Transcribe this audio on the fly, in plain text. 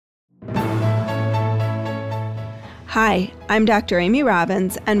Hi, I'm Dr. Amy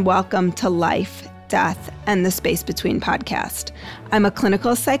Robbins, and welcome to Life, Death, and the Space Between podcast. I'm a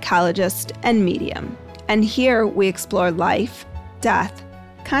clinical psychologist and medium, and here we explore life, death,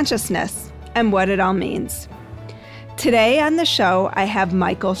 consciousness, and what it all means. Today on the show, I have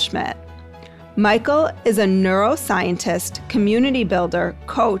Michael Schmidt. Michael is a neuroscientist, community builder,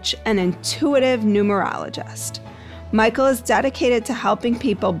 coach, and intuitive numerologist. Michael is dedicated to helping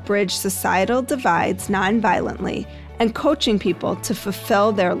people bridge societal divides nonviolently and coaching people to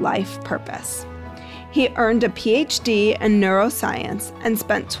fulfill their life purpose. He earned a PhD in neuroscience and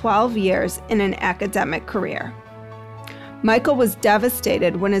spent 12 years in an academic career. Michael was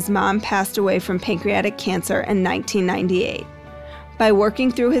devastated when his mom passed away from pancreatic cancer in 1998. By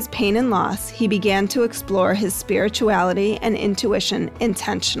working through his pain and loss, he began to explore his spirituality and intuition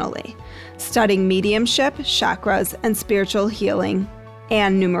intentionally, studying mediumship, chakras, and spiritual healing,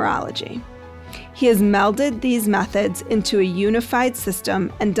 and numerology. He has melded these methods into a unified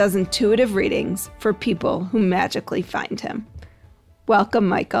system and does intuitive readings for people who magically find him. Welcome,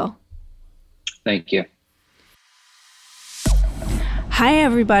 Michael. Thank you. Hi,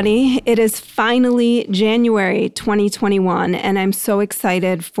 everybody. It is finally January 2021, and I'm so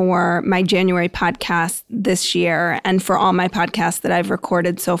excited for my January podcast this year and for all my podcasts that I've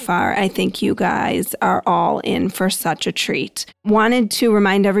recorded so far. I think you guys are all in for such a treat. Wanted to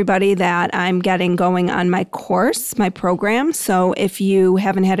remind everybody that I'm getting going on my course, my program. So if you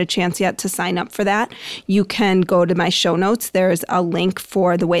haven't had a chance yet to sign up for that, you can go to my show notes. There's a link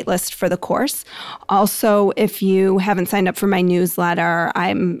for the waitlist for the course. Also, if you haven't signed up for my newsletter,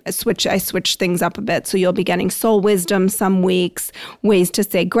 I switch things up a bit. So you'll be getting soul wisdom some weeks, ways to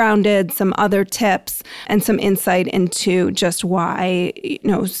stay grounded, some other tips, and some insight into just why,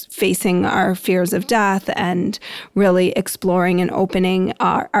 facing our fears of death and really exploring and opening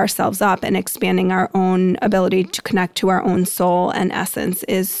ourselves up and expanding our own ability to connect to our own soul and essence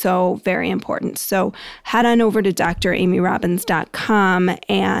is so very important. So head on over to dramyrobbins.com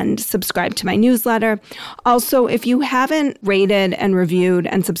and subscribe to my newsletter. Also, if you haven't rated and reviewed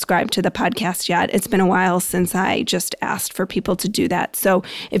and subscribed to the podcast yet, it's been a while since I just asked for people to do that. So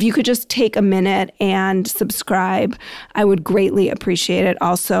if you could just take a minute and subscribe, I would greatly appreciate it.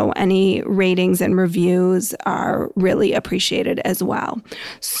 Also, any ratings and reviews are really appreciated as well.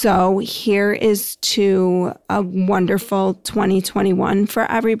 So here is to a wonderful 2021 for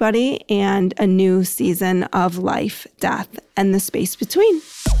everybody and a new season of life, death, and the space between.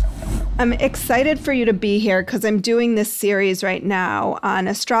 I'm excited for you to be here because I'm doing this series right now on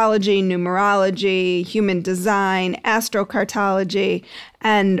astrology, numerology, human design, astrocartology,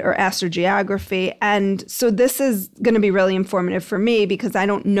 or astrogeography. And so this is going to be really informative for me because I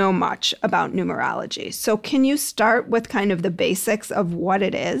don't know much about numerology. So can you start with kind of the basics of what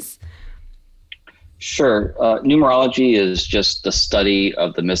it is? Sure. Numerology is just the study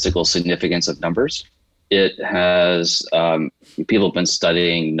of the mystical significance of numbers. It has, people have been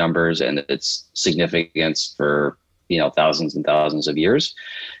studying numbers and its significance for, thousands and thousands of years.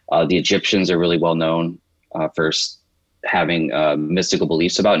 The Egyptians are really well known for having mystical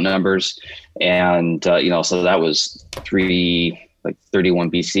beliefs about numbers. And, so that was 31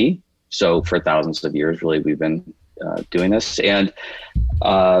 BC. So for thousands of years, really, we've been doing this. And,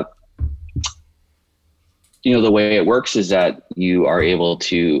 the way it works is that you are able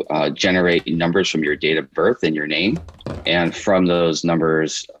to generate numbers from your date of birth and your name. And from those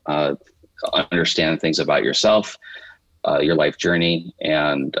numbers, understand things about yourself, your life journey,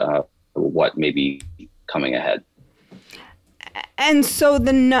 and what may be coming ahead. And so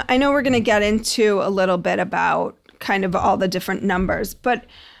I know we're going to get into a little bit about kind of all the different numbers, but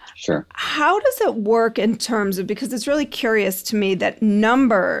sure. How does it work in terms of, because it's really curious to me that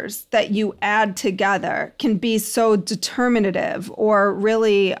numbers that you add together can be so determinative or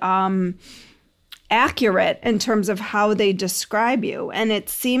really accurate in terms of how they describe you. And it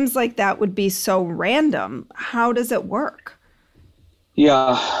seems like that would be so random. How does it work?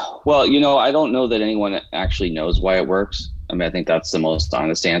 Yeah, well, I don't know that anyone actually knows why it works. I mean, I think that's the most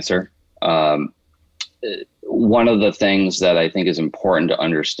honest answer. One of the things that I think is important to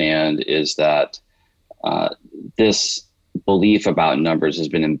understand is that this belief about numbers has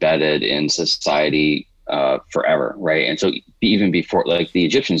been embedded in society forever, right? And so even before, like the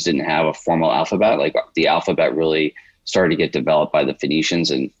Egyptians didn't have a formal alphabet, like the alphabet really started to get developed by the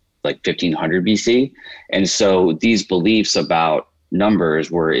Phoenicians in like 1500 BC. And so these beliefs about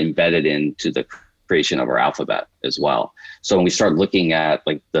numbers were embedded into the creation of our alphabet as well. So when we start looking at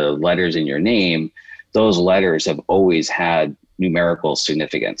like the letters in your name, those letters have always had numerical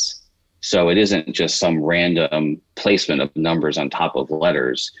significance. So it isn't just some random placement of numbers on top of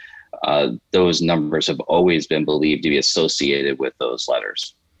letters. those numbers have always been believed to be associated with those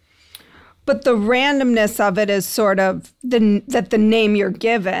letters. But the randomness of it is sort of that the name you're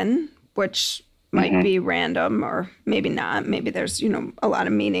given, which might be random or maybe not, maybe there's, a lot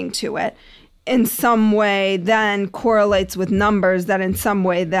of meaning to it, in some way then correlates with numbers that in some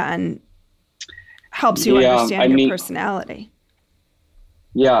way then helps you understand your personality.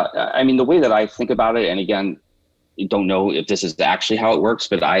 Yeah, I mean, the way that I think about it, and again, I don't know if this is actually how it works,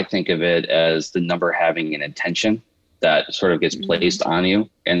 but I think of it as the number having an intention that sort of gets placed on you.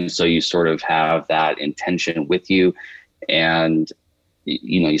 And so you sort of have that intention with you, and,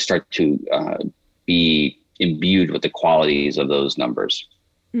 you start to be imbued with the qualities of those numbers.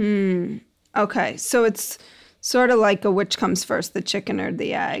 Okay. So it's sort of like a which comes first, the chicken or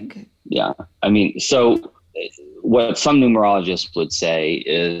the egg? Yeah. I mean, so what some numerologists would say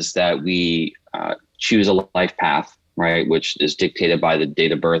is that we choose a life path, right, which is dictated by the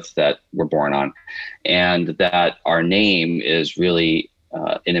date of birth that we're born on, and that our name is really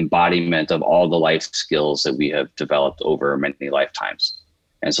an embodiment of all the life skills that we have developed over many lifetimes.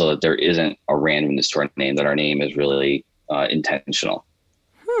 And so that there isn't a randomness to our name, that our name is really intentional.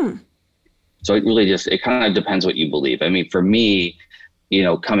 So it really it kind of depends what you believe. I mean, for me,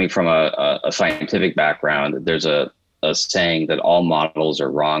 coming from a scientific background, there's a saying that all models are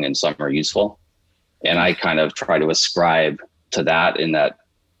wrong and some are useful. And I kind of try to ascribe to that in that,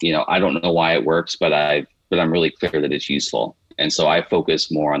 I don't know why it works, but I'm really clear that it's useful. And so I focus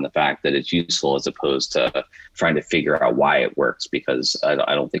more on the fact that it's useful as opposed to trying to figure out why it works, because I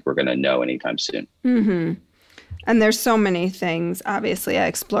don't think we're going to know anytime soon. And there's so many things, obviously, I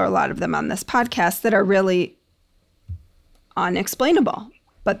explore a lot of them on this podcast that are really unexplainable,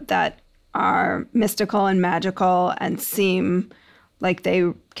 but that are mystical and magical and seem like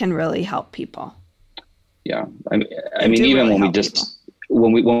they can really help people. Yeah. I mean, even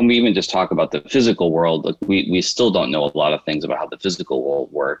when we even just talk about the physical world, like we still don't know a lot of things about how the physical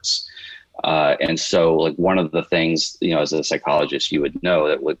world works. And so like one of the things, as a psychologist, you would know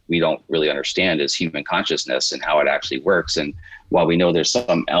that what we don't really understand is human consciousness and how it actually works. And while we know there's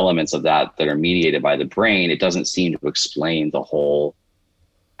some elements of that are mediated by the brain, it doesn't seem to explain the whole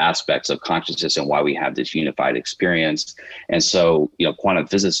aspects of consciousness and why we have this unified experience. And so, quantum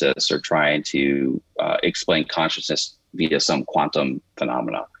physicists are trying to explain consciousness via some quantum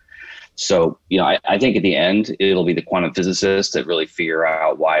phenomena. So, I think at the end, it'll be the quantum physicists that really figure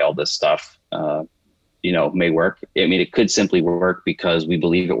out why all this stuff, may work. I mean, it could simply work because we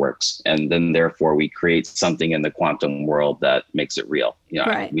believe it works. And then therefore we create something in the quantum world that makes it real.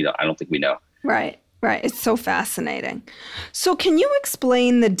 Right. I don't think we know. Right. It's so fascinating. So can you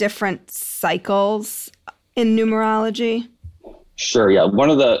explain the different cycles in numerology? Sure. Yeah. One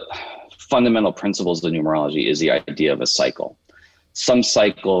of the fundamental principles of numerology is the idea of a cycle. Some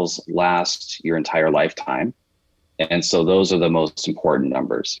cycles last your entire lifetime. And so those are the most important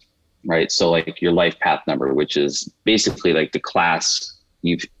numbers, right? So like your life path number, which is basically like the class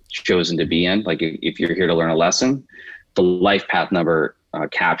you've chosen to be in. Like if you're here to learn a lesson, the life path number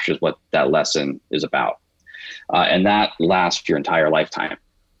captures what that lesson is about. And that lasts your entire lifetime.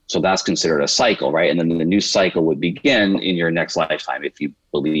 So that's considered a cycle, right? And then the new cycle would begin in your next lifetime if you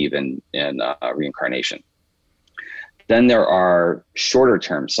believe in reincarnation. Then there are shorter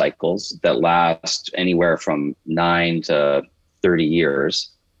term cycles that last anywhere from 9 to 30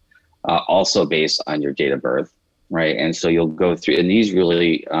 years, also based on your date of birth, right? And so you'll go through, and these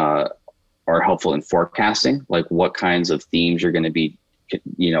really are helpful in forecasting, like what kinds of themes you're going to be,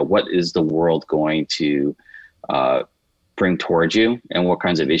 what is the world going to bring towards you, and what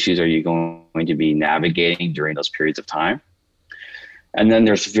kinds of issues are you going to be navigating during those periods of time. And then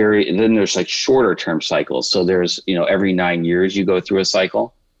there's like shorter term cycles. So there's, every 9 years you go through a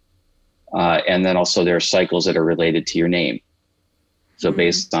cycle. And then also there are cycles that are related to your name. So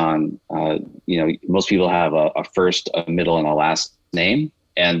based on, most people have a first, a middle, and a last name.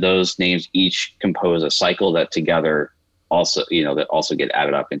 And those names each compose a cycle that together also, that also get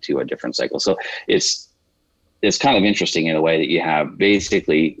added up into a different cycle. So it's kind of interesting in a way that you have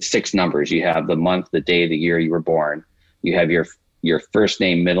basically 6 numbers. You have the month, the day, the year you were born. You have your first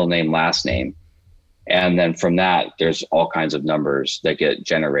name, middle name, last name. And then from that, there's all kinds of numbers that get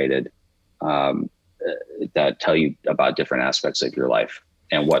generated that tell you about different aspects of your life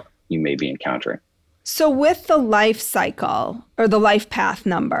and what you may be encountering. So with the life cycle or the life path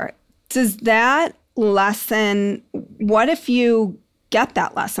number, does that lesson, what if you get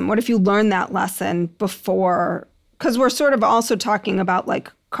that lesson? What if you learn that lesson before? Because we're sort of also talking about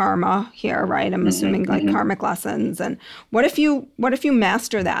like karma here, right? I'm assuming like karmic lessons. And what if you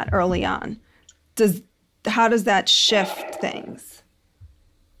master that early on? How does that shift things?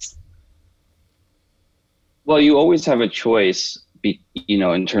 Well, you always have a choice,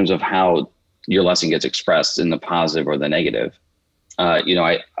 in terms of how your lesson gets expressed in the positive or the negative.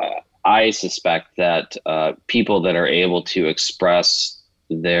 I suspect that people that are able to express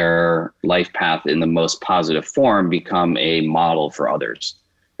their life path in the most positive form become a model for others.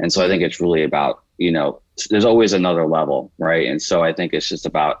 And so I think it's really about, there's always another level, right? And so I think it's just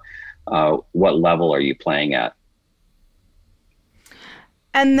about what level are you playing at?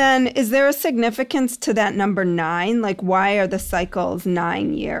 And then is there a significance to that number 9? Like, why are the cycles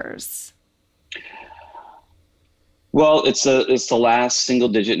 9 years? Well, it's the last single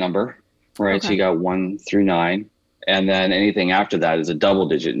digit number, right? Okay. So you got 1 through 9. And then anything after that is a double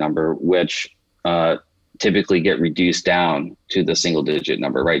digit number, which typically get reduced down to the single digit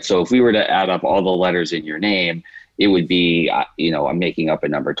number, right? So if we were to add up all the letters in your name, it would be, I'm making up a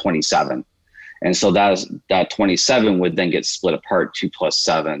number, 27. And so that 27 would then get split apart. 2 plus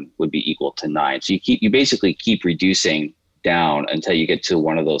 7 would be equal to 9. So you basically keep reducing down until you get to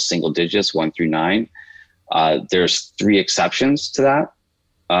one of those single digits, 1 through 9. There's 3 exceptions to that.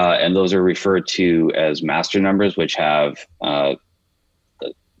 And those are referred to as master numbers, which have,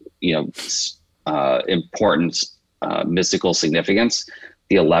 important mystical significance.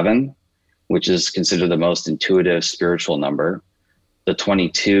 The 11, which is considered the most intuitive spiritual number. The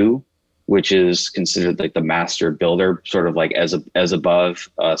 22, which is considered like the master builder, sort of like as above,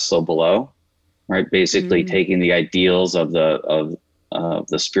 so below, right? Basically taking the ideals of the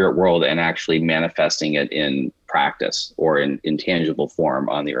spirit world and actually manifesting it in practice or in tangible form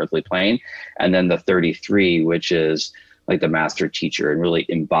on the earthly plane. And then the 33, which is like the master teacher and really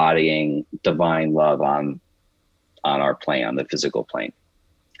embodying divine love on our plane, on the physical plane.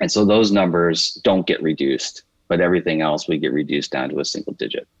 And so those numbers don't get reduced, but everything else we get reduced down to a single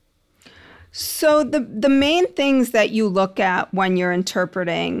digit. So the main things that you look at when you're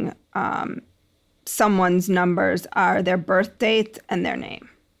interpreting someone's numbers are their birth date and their name.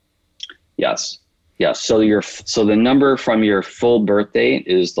 Yes. So the number from your full birth date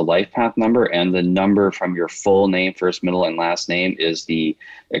is the life path number, and the number from your full name, first, middle, and last name, is the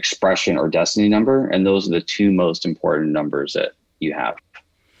expression or destiny number. And those are the 2 most important numbers that you have.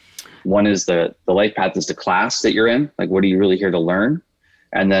 One is the life path is the class that you're in. Like, what are you really here to learn?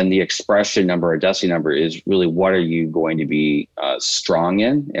 And then the expression number or destiny number is really what are you going to be strong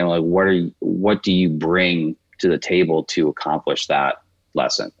in, and like what do you bring to the table to accomplish that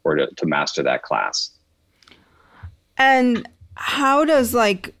lesson or to master that class. And how does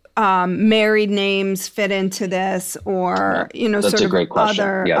married names fit into this, or that's sort a of great question.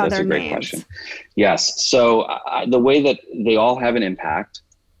 Other that's a great names? Question. Yes. So the way that they all have an impact,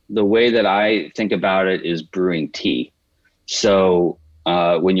 the way that I think about it is brewing tea. So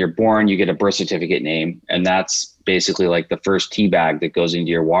when you're born, you get a birth certificate name, and that's basically like the first tea bag that goes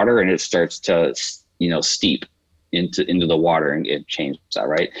into your water, and it starts to, steep into the water, and it changes that,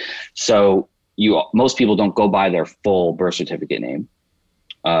 right? So most people don't go by their full birth certificate name.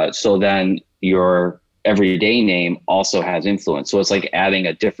 So then your everyday name also has influence. So it's like adding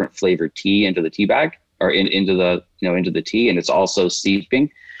a different flavored tea into the tea bag, or into the tea, and it's also steeping.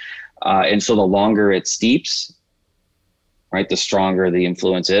 And so the longer it steeps, right, the stronger the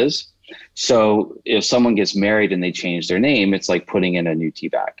influence is. So if someone gets married and they change their name, it's like putting in a new tea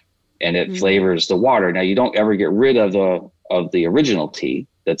bag, and it flavors the water. Now, you don't ever get rid of the original tea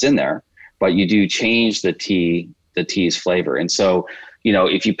that's in there, but you do change the tea's flavor. And so,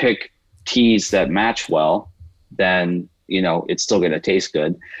 if you pick teas that match well, then, it's still going to taste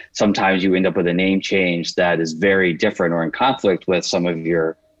good. Sometimes you end up with a name change that is very different or in conflict with some of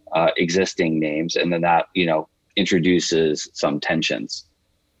your existing names. And then that, introduces some tensions.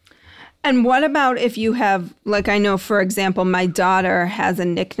 And what about if you have, I know, for example, my daughter has a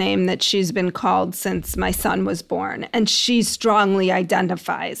nickname that she's been called since my son was born, and she strongly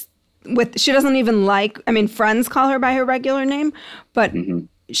identifies with, she doesn't even friends call her by her regular name, but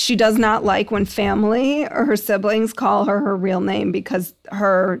she does not like when family or her siblings call her real name, because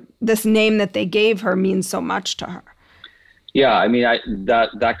this name that they gave her means so much to her. Yeah,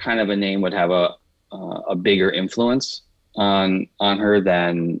 that kind of a name would have a bigger influence on her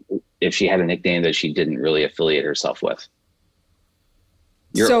than if she had a nickname that she didn't really affiliate herself with.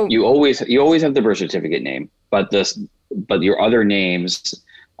 You always have the birth certificate name, but your other names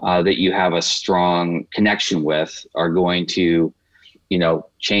that you have a strong connection with are going to,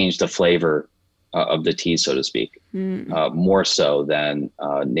 change the flavor of the tea, so to speak, more so than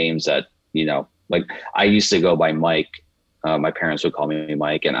names that, like I used to go by Mike. My parents would call me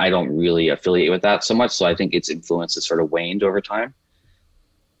Mike, and I don't really affiliate with that so much. So I think its influence has sort of waned over time.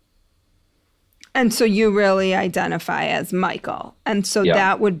 And so you really identify as Michael. And so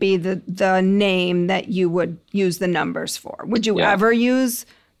that would be the name that you would use the numbers for. Would you ever use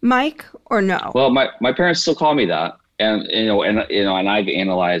Mike or no? Well, my parents still call me that. And I've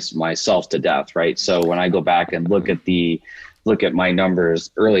analyzed myself to death, right? So when I go back and look at my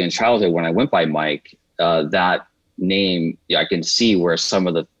numbers early in childhood, when I went by Mike, that name, I can see where some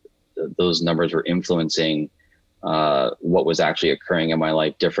of those numbers were influencing what was actually occurring in my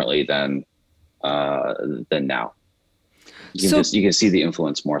life differently than now. You can see the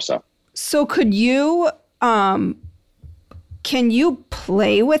influence more so. So could you, can you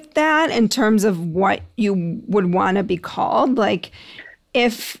play with that in terms of what you would want to be called? Like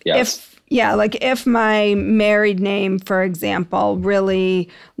if my married name, for example, really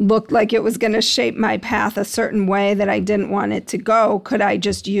looked like it was going to shape my path a certain way that I didn't want it to go, could I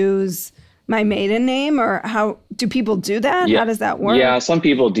just use my maiden name, or how do people do that? Yeah. How does that work? Yeah, some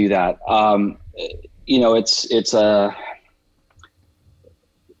people do that. It's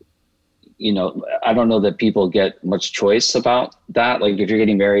I don't know that people get much choice about that. Like if you're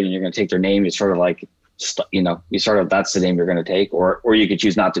getting married and you're going to take their name, it's sort of like, that's the name you're going to take, or you could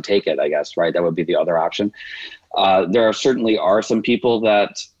choose not to take it, I guess, right? That would be the other option. There certainly are some people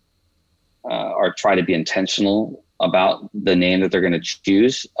that are try to be intentional about the name that they're going to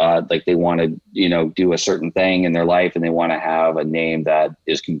choose. Like they want to, do a certain thing in their life and they want to have a name that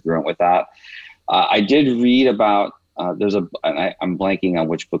is congruent with that. I did read about, I'm blanking on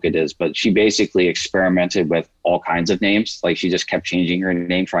which book it is, but she basically experimented with all kinds of names. Like she just kept changing her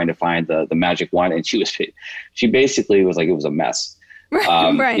name, trying to find the magic one. And she basically was like, it was a mess.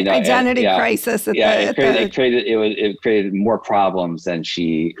 Right. Identity crisis. It created more problems than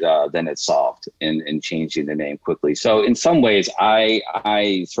it solved in changing the name quickly. So in some ways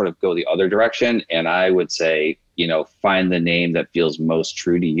I sort of go the other direction, and I would say, find the name that feels most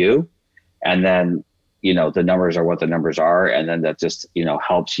true to you. And then, the numbers are what the numbers are. And then that just,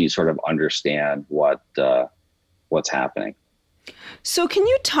 helps you sort of understand what's happening. So can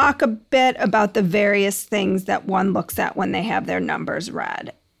you talk a bit about the various things that one looks at when they have their numbers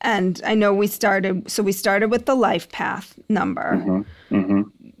read? And I know we started with the life path number,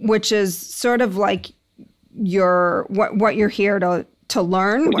 which is sort of like what you're here to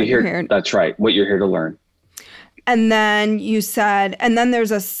learn. That's right. What you're here to learn. And then you said, and then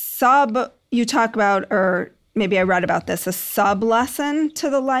there's a you talk about, or maybe I read about this, a sub lesson to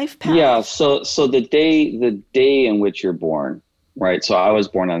the life path. Yeah. So the day in which you're born, right? So I was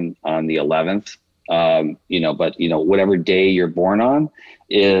born on the 11th, but whatever day you're born on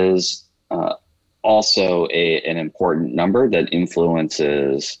is also an important number that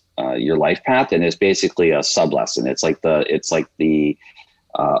influences your life path, and is basically a sub lesson. It's like the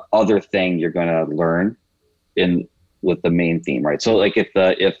other thing you're going to learn with the main theme, right? So like if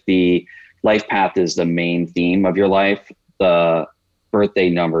the life path is the main theme of your life, the birthday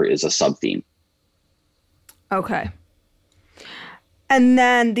number is a sub theme. Okay. And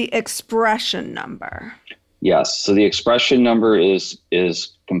then the expression number. Yes. So the expression number is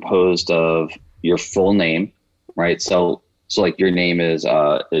composed of your full name, right? So like your name is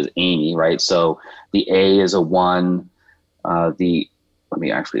Amy, right? So the A is a 1. Let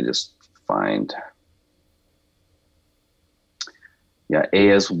me actually just find. Yeah, A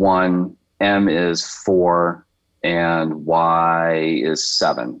is 1, M is 4, and Y is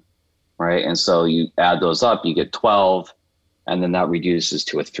 7, right? And so you add those up, you get 12, and then that reduces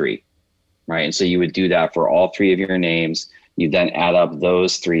to a 3, right? And so you would do that for all 3 of your names. You then add up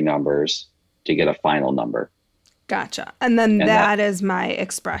those 3 numbers to get a final number. Gotcha. And then that is my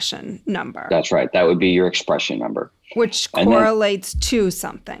expression number. That's right. That would be your expression number. Which correlates to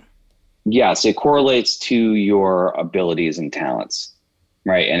something. Yes, it correlates to your abilities and talents.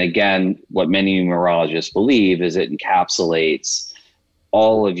 Right. And again, what many numerologists believe is it encapsulates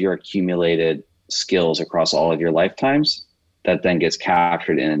all of your accumulated skills across all of your lifetimes that then gets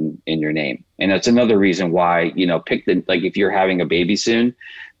captured in your name. And that's another reason why, if you're having a baby soon,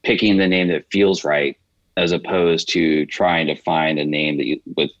 picking the name that feels right, as opposed to trying to find a name that you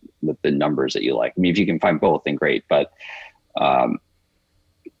with the numbers that you like. I mean, if you can find both, then great. But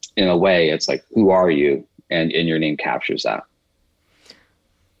in a way, it's like, who are you? And your name captures that.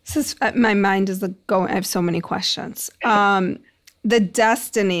 My mind is going. I have so many questions. The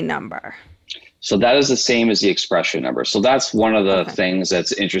destiny number. So that is the same as the expression number. So that's one of the things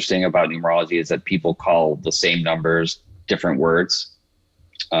that's interesting about numerology, is that people call the same numbers different words.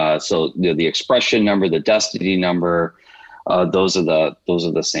 So the expression number, the destiny number, those are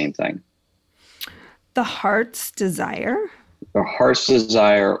the same thing. The heart's desire. The heart's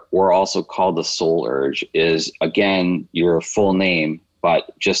desire, or also called the soul urge, is again your full name,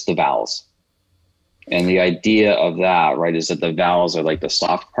 but just the vowels. And the idea of that, right, is that the vowels are like the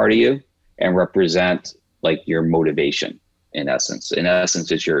soft part of you and represent like your motivation in essence. In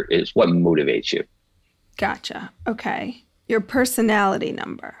essence, it's what motivates you. Gotcha. Okay. Your personality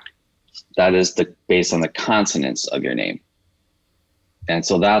number. That is based on the consonants of your name. And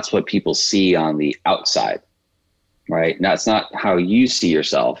so that's what people see on the outside, right? Now, it's not how you see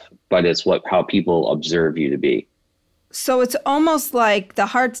yourself, but it's how people observe you to be. So it's almost like the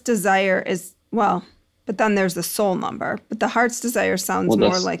heart's desire is, well, but then there's the soul number. But the heart's desire sounds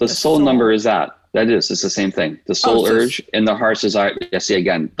more like the soul number is that. That is, it's the same thing. The soul urge and the heart's desire. Yeah, see,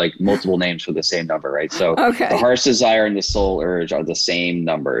 again, like multiple names for the same number, right? So the heart's desire and the soul urge are the same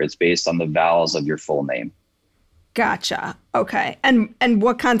number. It's based on the vowels of your full name. Gotcha. Okay. And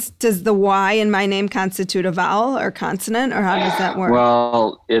what does the Y in my name constitute a vowel or consonant, or how does that work?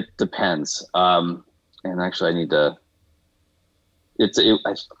 Well, it depends. And actually, I need to.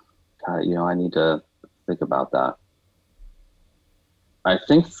 I need to think about that. I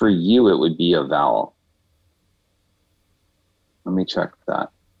think for you, it would be a vowel. Let me check that.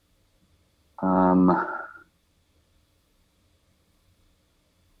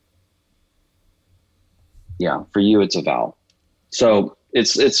 Yeah, for you, it's a vowel. So it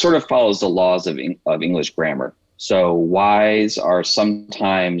sort of follows the laws of English grammar. So Y's are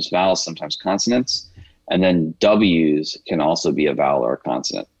sometimes vowels, sometimes consonants, and then W's can also be a vowel or a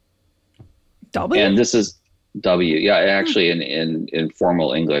consonant. W? And this is W. Yeah, actually, in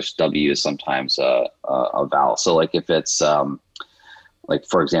formal English, W is sometimes a vowel. So, like if it's like,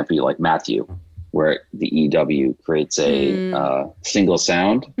 for example, like Matthew, where the EW creates a single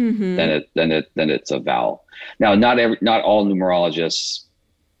sound, then it's a vowel. Now, not all numerologists.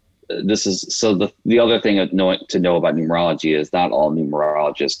 The other thing to know about numerology is not all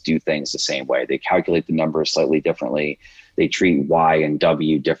numerologists do things the same way. They calculate the numbers slightly differently. They treat Y and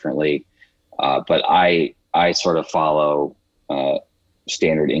W differently. But I sort of follow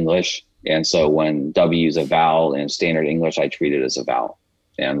standard English. And so when W is a vowel in standard English, I treat it as a vowel,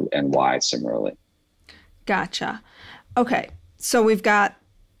 and Y similarly. Gotcha. Okay. So we've got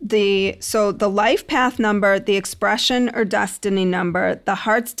the life path number, the expression or destiny number, the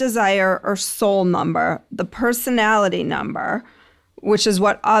heart's desire or soul number, the personality number, which is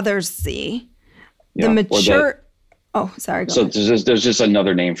what others see, the mature. Oh, sorry. So there's just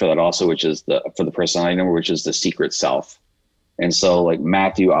another name for that also, which is for the personality number, which is the secret self. And so like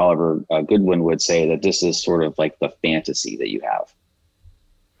Matthew Oliver Goodwin would say that this is sort of like the fantasy that you have.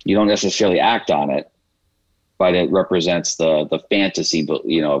 You don't necessarily act on it, but it represents the fantasy,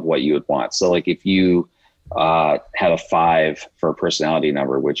 of what you would want. So like if you had a 5 for a personality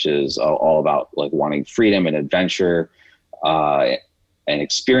number, which is all about like wanting freedom and adventure, and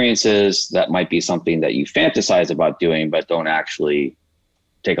experiences, that might be something that you fantasize about doing, but don't actually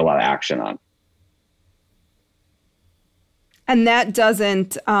take a lot of action on. And that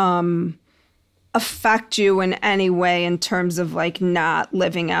doesn't affect you in any way in terms of like not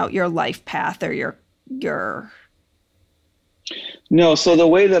living out your life path or your. No. So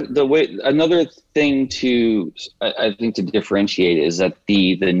another thing I think to differentiate is that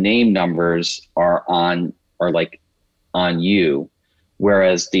the name numbers are on you.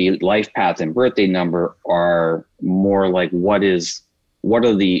 Whereas the life path and birthday number are more like what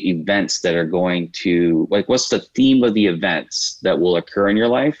are the events that are going to, like, what's the theme of the events that will occur in your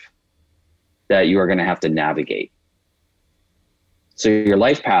life that you are going to have to navigate. So your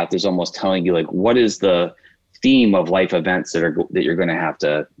life path is almost telling you like, what is the theme of life events that you're going to have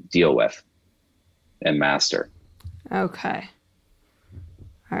to deal with and master. Okay.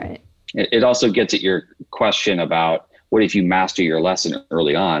 All right. It also gets at your question about, what if you master your lesson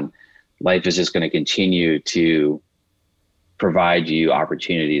early on? Life is just going to continue to provide you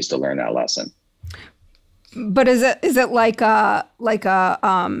opportunities to learn that lesson. But is it like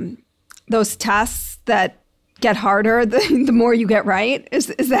those tests that get harder the more you get right? Is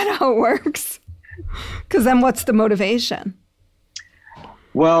that how it works? Because then what's the motivation?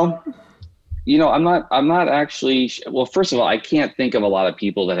 Well, I'm not actually. Well, first of all, I can't think of a lot of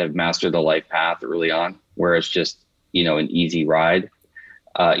people that have mastered the life path early on, where it's just an easy ride.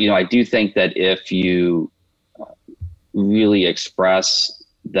 I do think that if you really express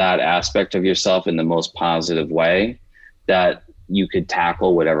that aspect of yourself in the most positive way, that you could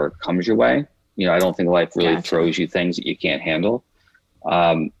tackle whatever comes your way. I don't think life really throws you things that you can't handle.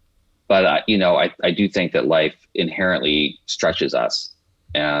 But I do think that life inherently stretches us,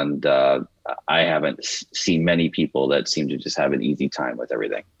 and I haven't seen many people that seem to just have an easy time with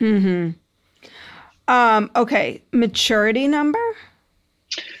everything. Mm-hmm. Okay, maturity number?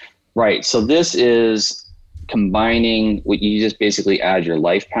 Right. So this is combining what you just basically add your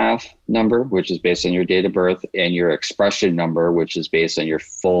life path number, which is based on your date of birth, and your expression number, which is based on your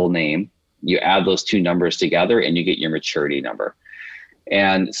full name. You add those two numbers together and you get your maturity number.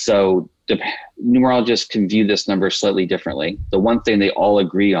 And so the numerologists can view this number slightly differently. The one thing they all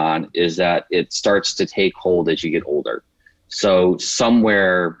agree on is that it starts to take hold as you get older. So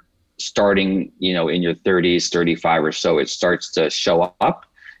somewhere starting, in your 30s, 35 or so, it starts to show up.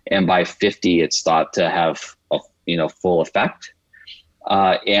 And by 50, it's thought to have a full effect.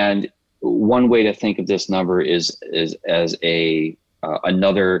 And one way to think of this number is as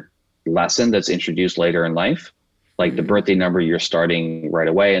another lesson that's introduced later in life. Like the birthday number, you're starting right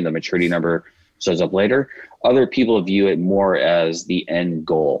away, and the maturity number shows up later. Other people view it more as the end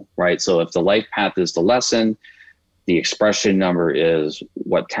goal, right? So if the life path is the lesson, the expression number is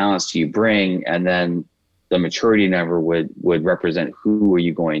what talents do you bring, and then the maturity number would represent who are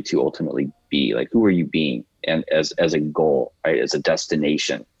you going to ultimately be, like who are you being, and as a goal, right, as a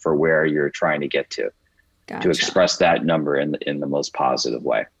destination for where you're trying to get to. Gotcha. To express that number in the most positive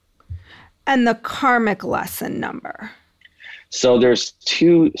way. And the karmic lesson number. So there's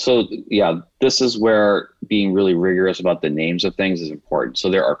two. So yeah, this is where being really rigorous about the names of things is important. So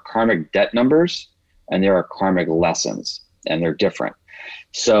there are karmic debt numbers and there are karmic lessons, and they're different.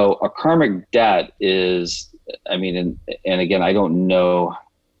 So a karmic debt is, and again, I don't know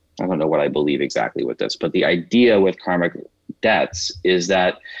what I believe exactly with this, but the idea with karmic debts is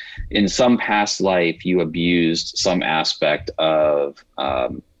that in some past life, you abused some aspect of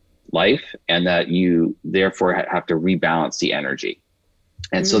life, and that you therefore have to rebalance the energy.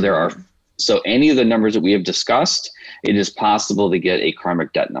 And so so any of the numbers that we have discussed, it is possible to get a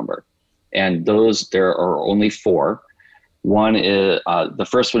karmic debt number. And there are only 4. One is, the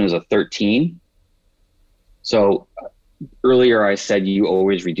first one is a 13. So earlier I said you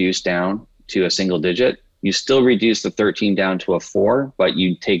always reduce down to a single digit. You still reduce the 13 down to a 4, but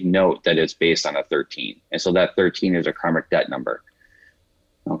you take note that it's based on a 13. And so that 13 is a karmic debt number.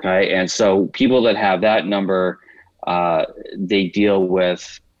 Okay. And so people that have that number, they deal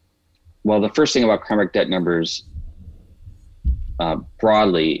with, well, the first thing about karmic debt numbers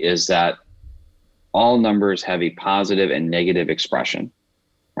broadly is that all numbers have a positive and negative expression,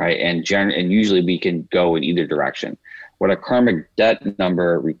 right? And usually we can go in either direction. What a karmic debt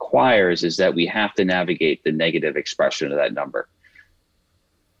number requires is that we have to navigate the negative expression of that number.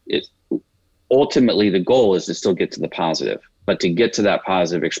 Ultimately, the goal is to still get to the positive. But to get to that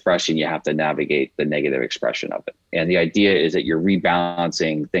positive expression, you have to navigate the negative expression of it. And the idea is that you're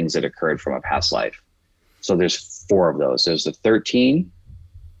rebalancing things that occurred from a past life. So there's 4 of those. There's the 13,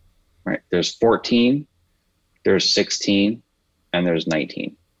 right? There's 14, there's 16, and there's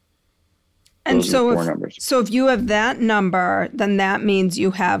 19. And those are the 4 numbers. So if you have that number, then that means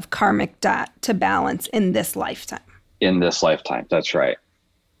you have karmic debt to balance in this lifetime. In this lifetime, that's right.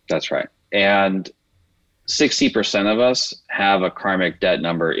 That's right. And 60% of us have a karmic debt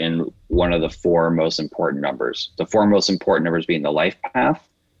number in one of the 4 most important numbers. The 4 most important numbers being the life path,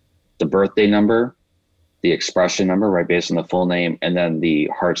 the birthday number, the expression number, right, based on the full name, and then the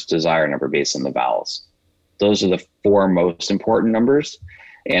heart's desire number based on the vowels. Those are the 4 most important numbers,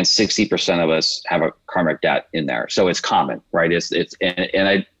 and 60% of us have a karmic debt in there. So it's common, right?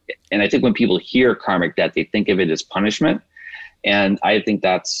 And I think when people hear karmic debt, they think of it as punishment, and I think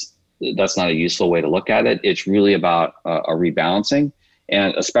that's not a useful way to look at it. It's really about a rebalancing.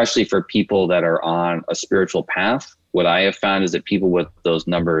 And especially for people that are on a spiritual path, what I have found is that people with those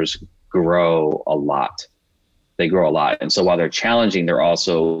numbers grow a lot. They grow a lot. And so while they're challenging, they're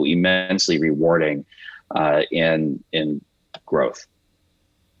also immensely rewarding in growth.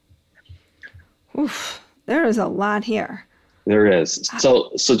 Oof, there is a lot here. There is.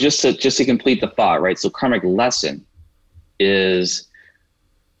 So just to complete the thought, right? So karmic lesson is,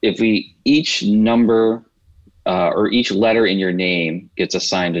 if each number or each letter in your name gets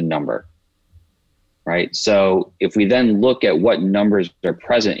assigned a number, right? So if we then look at what numbers are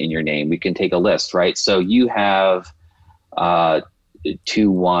present in your name, we can take a list, right? So you have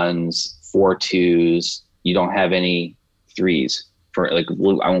 2 1s, 4 2s. You don't have any 3s. I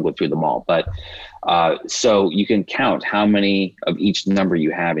won't go through them all, but so you can count how many of each number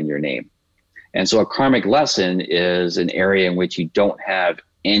you have in your name. And so a karmic lesson is an area in which you don't have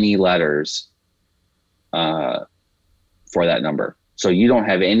any letters for that number. So you don't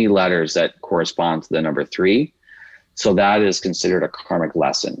have any letters that correspond to the number 3. So that is considered a karmic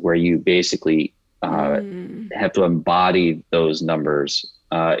lesson, where you basically have to embody those numbers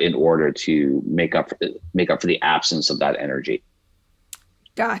in order to make up for the absence of that energy.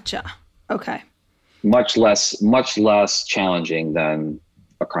 Gotcha. Okay. Much less challenging than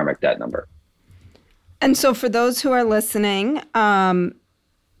a karmic debt number. And so for those who are listening,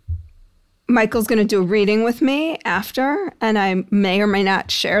 Michael's going to do a reading with me after, and I may or may not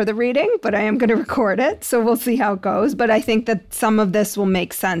share the reading, but I am going to record it. So we'll see how it goes. But I think that some of this will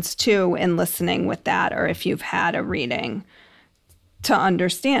make sense too in listening with that, or if you've had a reading to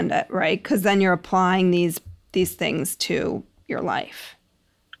understand it, right? Because then you're applying these things to your life.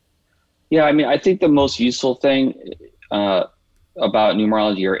 Yeah, I mean, I think the most useful thing about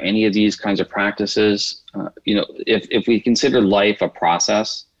numerology or any of these kinds of practices, if we consider life a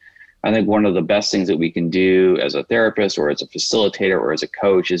process, I think one of the best things that we can do as a therapist or as a facilitator or as a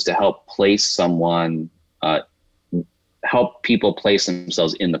coach is to help place someone, help people place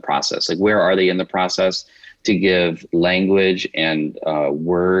themselves in the process. Like, where are they in the process, to give language and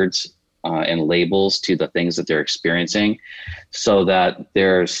words and labels to the things that they're experiencing, so that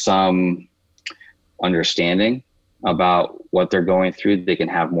there's some understanding about what they're going through. They can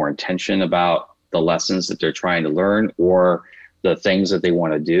have more intention about the lessons that they're trying to learn or the things that they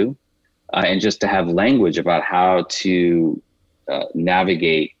want to do. And just to have language about how to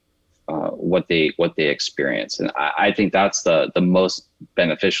navigate what they experience. And I think that's the most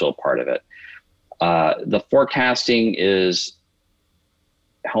beneficial part of it. The forecasting is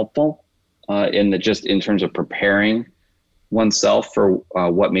helpful in terms of preparing oneself for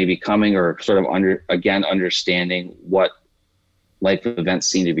what may be coming, or sort of understanding what life events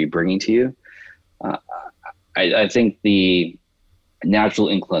seem to be bringing to you. I think the natural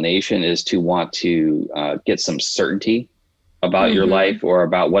inclination is to want to get some certainty about your life or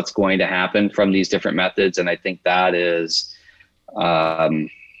about what's going to happen from these different methods. And I think that is, I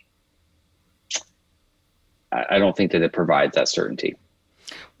don't think that it provides that certainty.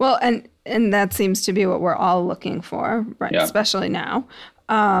 Well, and that seems to be what we're all looking for, right? Yeah. Especially now.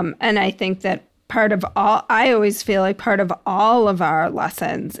 And I think that I always feel like part of all of our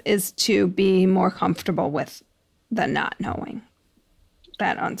lessons is to be more comfortable with the not knowing,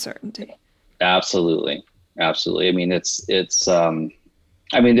 that uncertainty. Absolutely. I mean,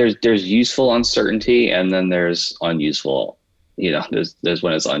 there's useful uncertainty, and then there's unuseful, there's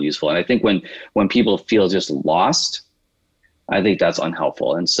when it's unuseful. And I think when people feel just lost, I think that's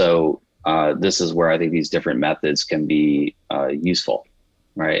unhelpful. And so this is where I think these different methods can be useful,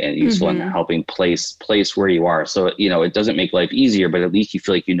 right? And useful in helping place where you are. So, it doesn't make life easier, but at least you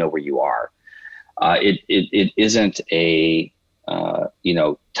feel like you know where you are. It isn't a,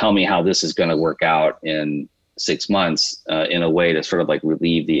 tell me how this is going to work out in 6 months in a way to sort of like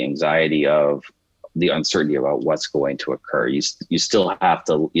relieve the anxiety of the uncertainty about what's going to occur. You still have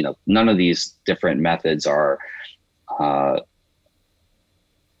to, none of these different methods are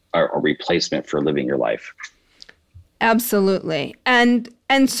a replacement for living your life. Absolutely. And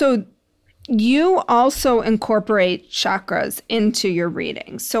so you also incorporate chakras into your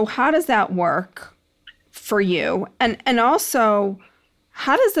readings. So how does that work for you? And also,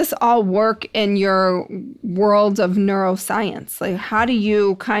 how does this all work in your world of neuroscience? Like, how do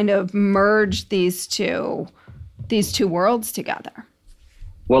you kind of merge these two worlds together?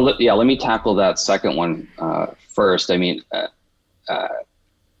 Well, let me tackle that second one first. I mean,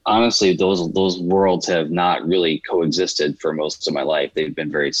 honestly, those worlds have not really coexisted for most of my life. They've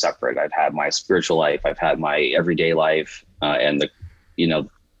been very separate. I've had my spiritual life, I've had my everyday life, and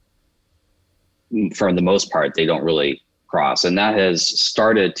for the most part, they don't really cross. And that has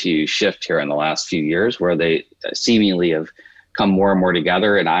started to shift here in the last few years, where they seemingly have come more and more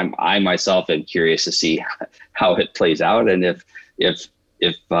together. And I myself am curious to see how it plays out, and if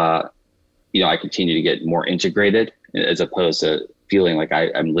I continue to get more integrated as opposed to feeling like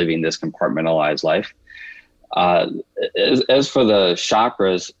I'm living this compartmentalized life. As for the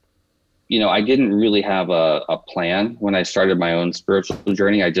chakras, I didn't really have a plan when I started my own spiritual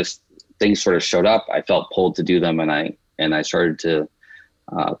journey. Things sort of showed up. I felt pulled to do them, and I started to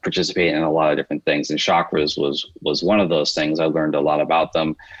participate in a lot of different things. And chakras was one of those things. I learned a lot about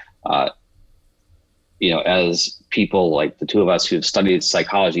them. As people like the two of us who've studied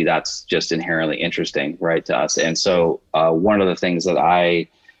psychology, that's just inherently interesting, right, to us. And so one of the things that I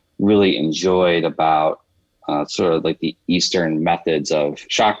really enjoyed about sort of like the Eastern methods of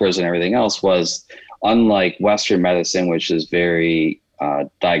chakras and everything else was, unlike Western medicine, which is very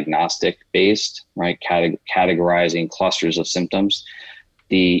diagnostic based, right, categorizing clusters of symptoms,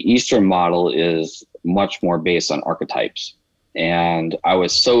 the Eastern model is much more based on archetypes. And I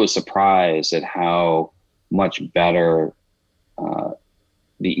was so surprised at how much better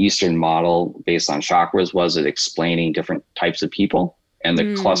the Eastern model based on chakras was at explaining different types of people and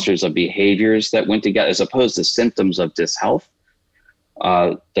the clusters of behaviors that went together, as opposed to symptoms of dishealth.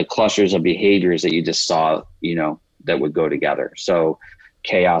 The clusters of behaviors that you just saw, that would go together. So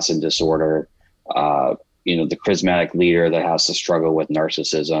chaos and disorder, The charismatic leader that has to struggle with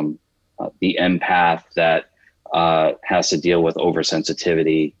narcissism, the empath that has to deal with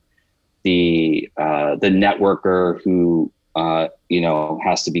oversensitivity, the networker who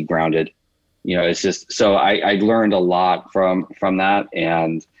has to be grounded. It's just so I learned a lot from that,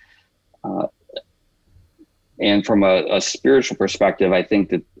 and from a spiritual perspective, I think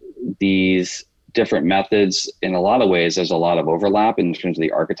that these different methods, in a lot of ways, there's a lot of overlap in terms of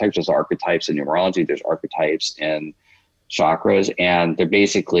the archetypes. There's archetypes in numerology, there's archetypes in chakras, and they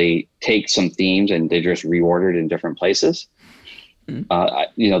basically take some themes and they're just reordered in different places.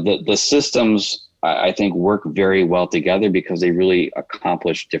 The systems, I think, work very well together because they really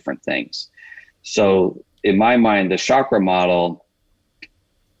accomplish different things. So in my mind, the chakra model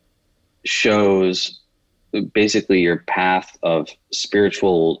shows basically your path of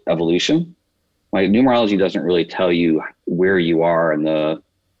spiritual evolution. Like, numerology doesn't really tell you where you are in the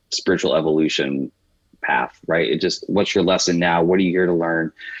spiritual evolution path, right? It just, what's your lesson now? What are you here to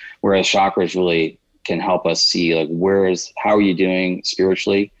learn? Whereas chakras really can help us see, like, how are you doing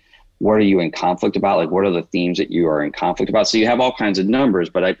spiritually? What are you in conflict about? Like, what are the themes that you are in conflict about? So you have all kinds of numbers,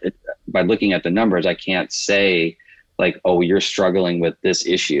 but by looking at the numbers, I can't say like, oh, you're struggling with this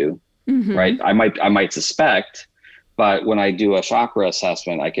issue, right? I might suspect, but when I do a chakra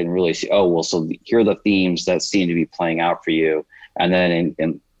assessment, I can really see, oh, well, so here are the themes that seem to be playing out for you. And then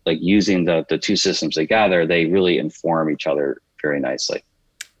in like using the two systems together, they really inform each other very nicely.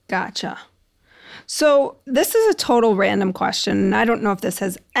 Gotcha. So this is a total random question, and I don't know if this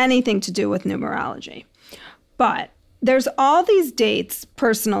has anything to do with numerology, but there's all these dates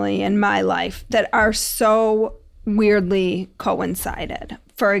personally in my life that are so weirdly coincided.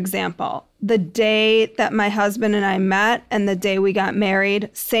 For example, the day that my husband and I met and the day we got married,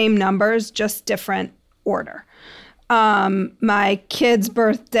 same numbers, just different order. My kid's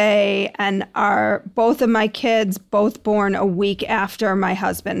birthday and both of my kids both born a week after my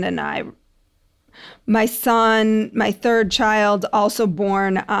husband and I. My son, my third child, also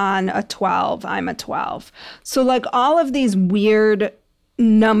born on a 12. I'm a 12. So like all of these weird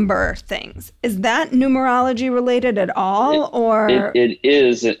number things, is that numerology related at all? It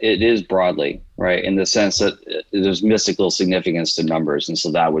is broadly, right? In the sense that there's mystical significance to numbers. And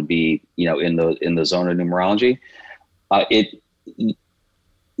so that would be, in the zone of numerology. If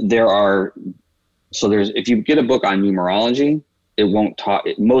you get a book on numerology, it won't talk.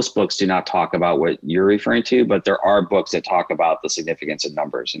 Most books do not talk about what you're referring to, but there are books that talk about the significance of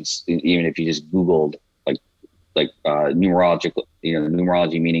numbers. And even if you just Googled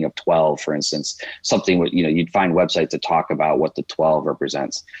numerology meaning of 12, for instance, something you'd find websites that talk about what the 12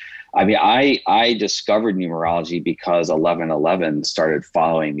 represents. I mean, I discovered numerology because 1111 started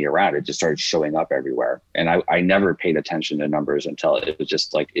following me around. It just started showing up everywhere. And I never paid attention to numbers until it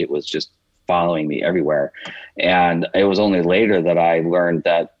was just following me everywhere. And it was only later that I learned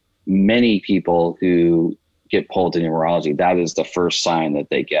that many people who get pulled to numerology, that is the first sign that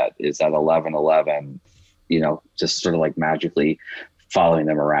they get, is that 1111, just sort of like magically following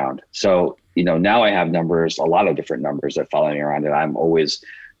them around. So, now I have numbers, a lot of different numbers that follow me around, and I'm always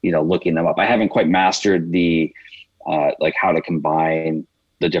looking them up. I haven't quite mastered the how to combine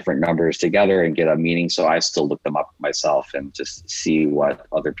the different numbers together and get a meaning. So I still look them up myself and just see what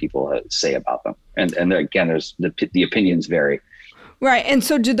other people say about them. And again, there's the opinions vary. Right. And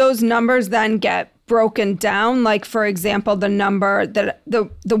so do those numbers then get broken down? Like, for example, the number that the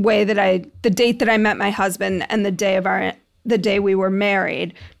date that I met my husband and the day we were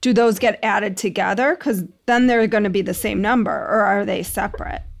married, do those get added together? Because then they're going to be the same number, or are they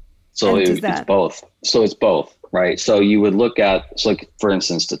separate? So it's both. So it's both, right? So you would look at, for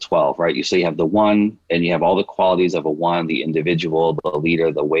instance, the 12, right? You have the 1, and you have all the qualities of a 1, the individual, the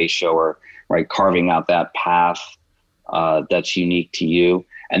leader, the way shower, right? Carving out that path that's unique to you.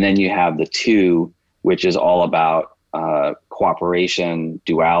 And then you have the 2, which is all about cooperation,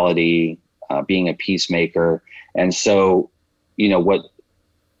 duality, being a peacemaker. And so,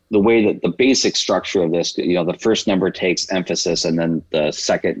 the way that the basic structure of this, the first number takes emphasis, and then the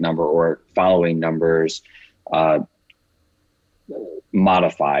second number or following numbers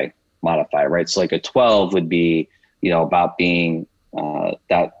modify, right? So like a 12 would be, about being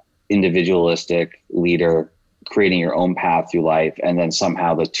that individualistic leader, creating your own path through life. And then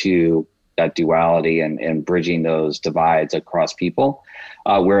somehow the 2, that duality and bridging those divides across people.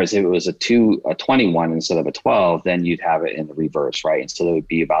 Whereas if it was a 21 instead of a 12, then you'd have it in the reverse, right? And so it would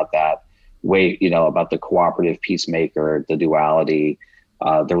be about that way, about the cooperative peacemaker, the duality,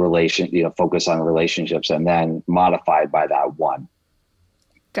 the relation, focus on relationships, and then modified by that 1.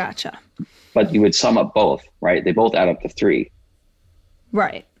 Gotcha. But you would sum up both, right? They both add up to 3.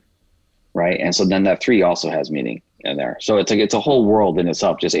 Right. right? And so then that 3 also has meaning in there. So it's a whole world in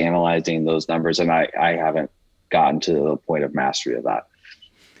itself, just analyzing those numbers. And I haven't gotten to the point of mastery of that.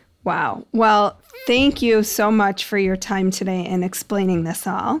 Wow. Well, thank you so much for your time today and explaining this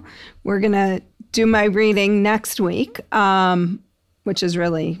all. We're going to do my reading next week, which is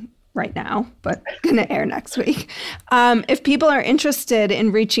really right now, but going to air next week. If people are interested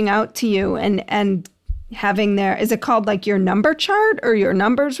in reaching out to you and having is it called like your number chart or your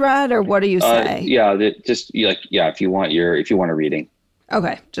numbers read, or what do you say? If you want a reading.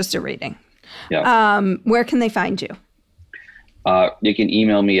 Okay. Just a reading. Yeah. Where can they find you? You can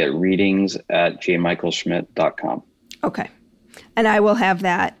email me at readings@jmichaelschmidt.com. Okay. And I will have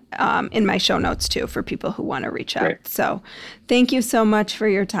that in my show notes too for people who want to reach out. Great. So thank you so much for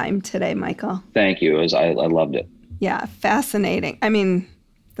your time today, Michael. Thank you. I loved it. Yeah, fascinating. I mean,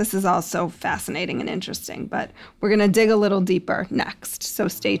 this is all so fascinating and interesting, but we're going to dig a little deeper next. So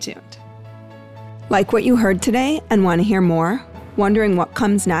stay tuned. Like what you heard today and want to hear more? Wondering what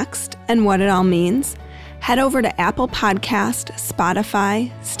comes next and what it all means? Head over to Apple Podcast,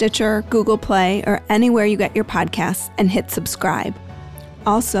 Spotify, Stitcher, Google Play, or anywhere you get your podcasts and hit subscribe.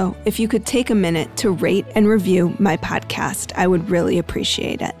 Also, if you could take a minute to rate and review my podcast, I would really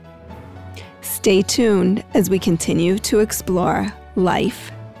appreciate it. Stay tuned as we continue to explore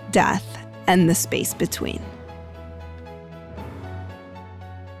life, death, and the space between.